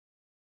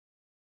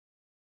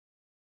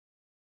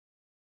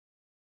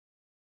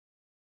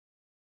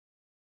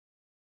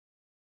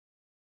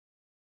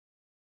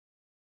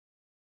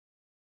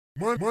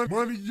Money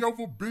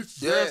over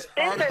bitches. Yeah.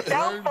 That's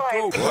how the game go.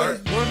 Money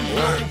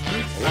over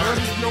bitches.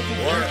 Money over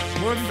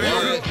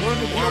bitches.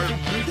 Money over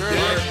bitches.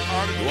 That's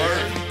how the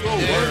game go.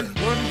 Money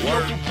over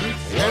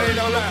bitches.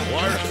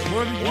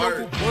 Money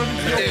over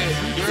bitches.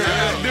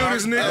 Do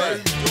this,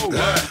 nigga.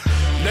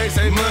 They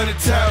say money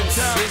talks,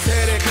 let's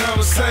have that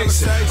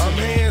conversation. I'm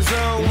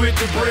hands-on with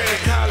the bread,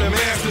 call it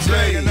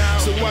masturbating.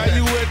 So why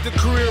you at the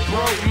crib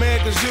broke,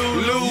 man, cause you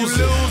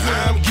losing.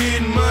 I'm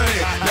getting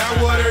money, now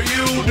what are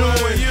you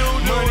doing?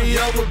 Money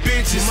over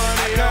bitches,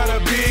 I got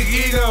a big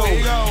ego.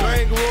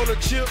 Bankroll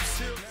of chips.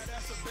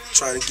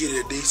 Trying to get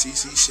it at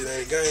DCC, shit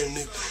ain't a game,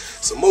 nigga.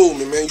 It's a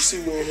movement, man. You see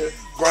we in here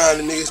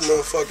grinding niggas,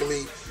 motherfucking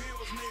me.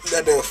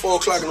 That damn 4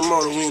 o'clock in the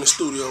morning, we in the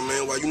studio,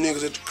 man. While you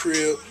niggas at the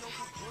crib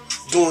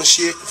doing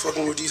shit,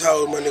 fucking with these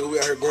hoes, my nigga. We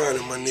out here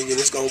grinding, my nigga, and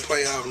it's gonna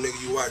play out, nigga.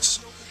 You watch.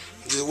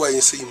 Just wait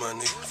and see, my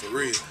nigga, for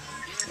real.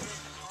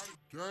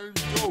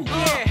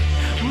 Yeah,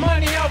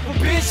 money over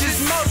bitches.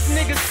 Most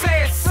niggas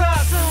say it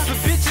sucks, but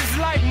bitches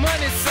like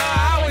money, so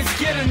I always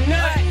get a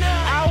nut.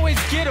 I always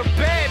get a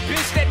bad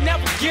bitch that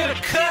never get a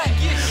cut,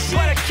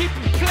 but I keep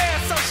it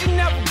playing, so she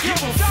never give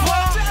a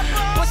fuck.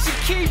 But she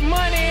keep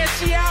money and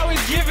she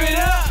always give it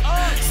up.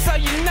 So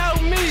you know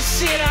me,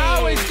 shit, I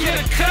always get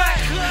a cut.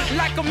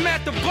 Like I'm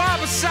at the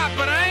barber shop,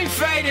 but I ain't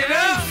faded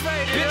up.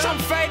 Bitch, I'm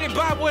faded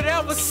by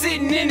whatever's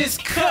sitting in this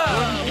cup.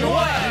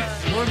 What?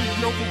 Money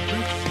over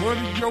bitches.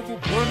 Money over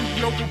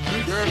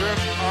bitches.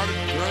 That's how the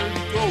game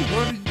go.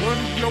 Money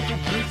over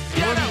bitches.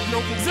 Money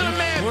over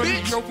bitches.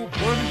 Money over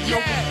bitches.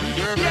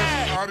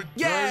 That's how the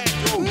game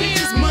go.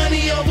 Niggas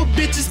money over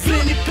bitches,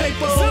 plenty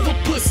paper over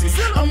pussies.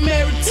 I'm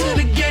married to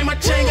the game, my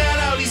chain got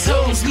all these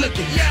hoes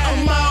looking.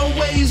 I'm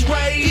always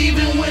right,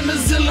 even when the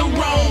Zilla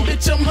wrong.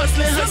 Bitch, I'm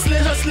hustling,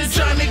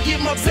 trying to get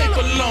my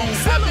paper long.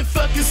 I've been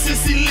fucking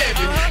since 11,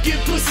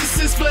 get pussy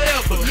since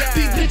forever.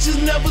 These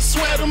bitches never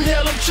sweat them,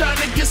 hell, I'm trying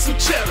to get some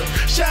cheddar.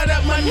 Shout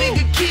out my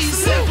nigga Keys,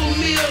 7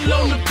 mil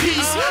on the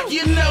piece.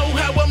 You know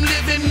how I'm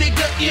living,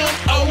 nigga,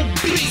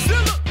 M.O.B.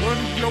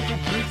 Money over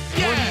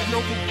bitches. Money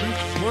over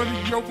bitches.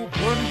 Money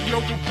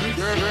over bitches.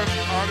 That's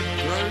how the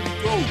game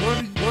go.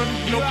 Money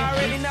over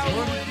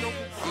bitches.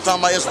 I'm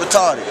talking about it's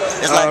retarded.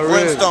 It's like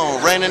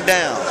brimstone raining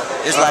down.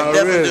 It's like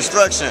death and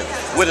destruction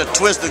with a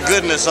twist of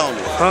goodness on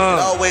it. It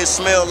always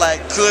smells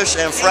like kush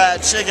and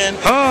fried chicken.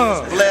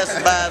 It's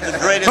blessed by the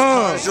greatest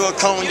conjure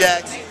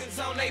cognac.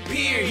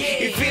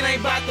 If it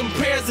ain't about them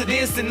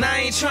presidents, then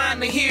I ain't trying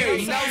to hear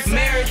it.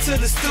 Married to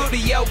the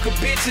studio, cause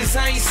bitches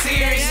ain't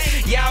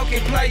serious. Y'all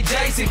can play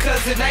Jason,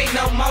 cause it ain't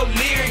no more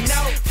lyrics.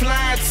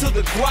 Flying to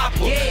the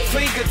guapa,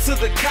 finger to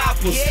the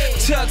coppers.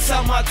 Chucks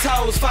on my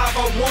toes,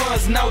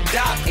 501s, no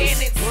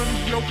doctors.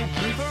 Money over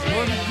bitches.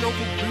 Money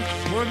over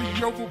bitches.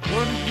 Money over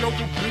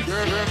bitches.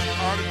 That's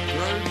how the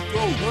game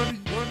go. Money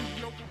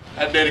over. I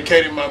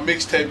dedicated my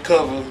mixtape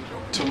cover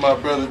to my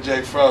brother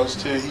Jay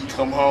Frost till he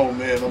come home,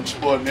 man. I'm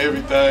sporting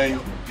everything.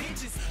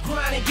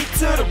 Get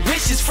to the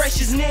richest,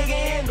 freshest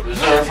nigga in the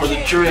Reserved for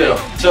the Trill.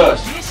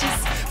 Tuss.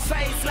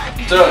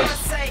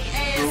 Tuss.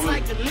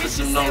 Let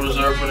them know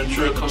Reserved for the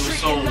Trill coming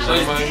soon.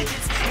 Say, man.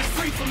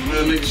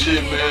 Real nigga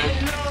shit, man.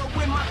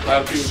 A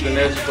lot of people been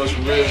asking for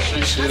some real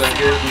shit, I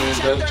guess,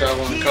 man. That's what y'all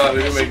want to call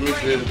it. It make me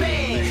feel the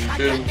nigga, you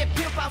feel me?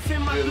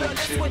 Real nigga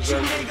shit,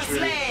 Reserved for the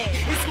Trill.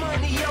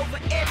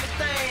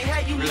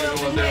 Really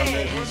going down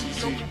there,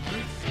 DCC.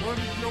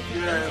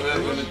 Yeah, that's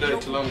in the day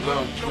till I'm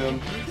gone, you feel me?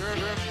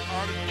 That's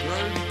how the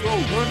game go.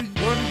 Money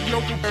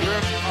over bitches.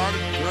 That's how the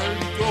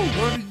game go.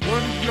 Money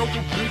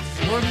over bitches.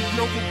 Money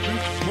over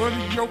bitches.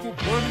 Money over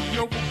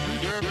bitches.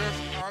 That's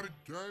how the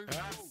game go.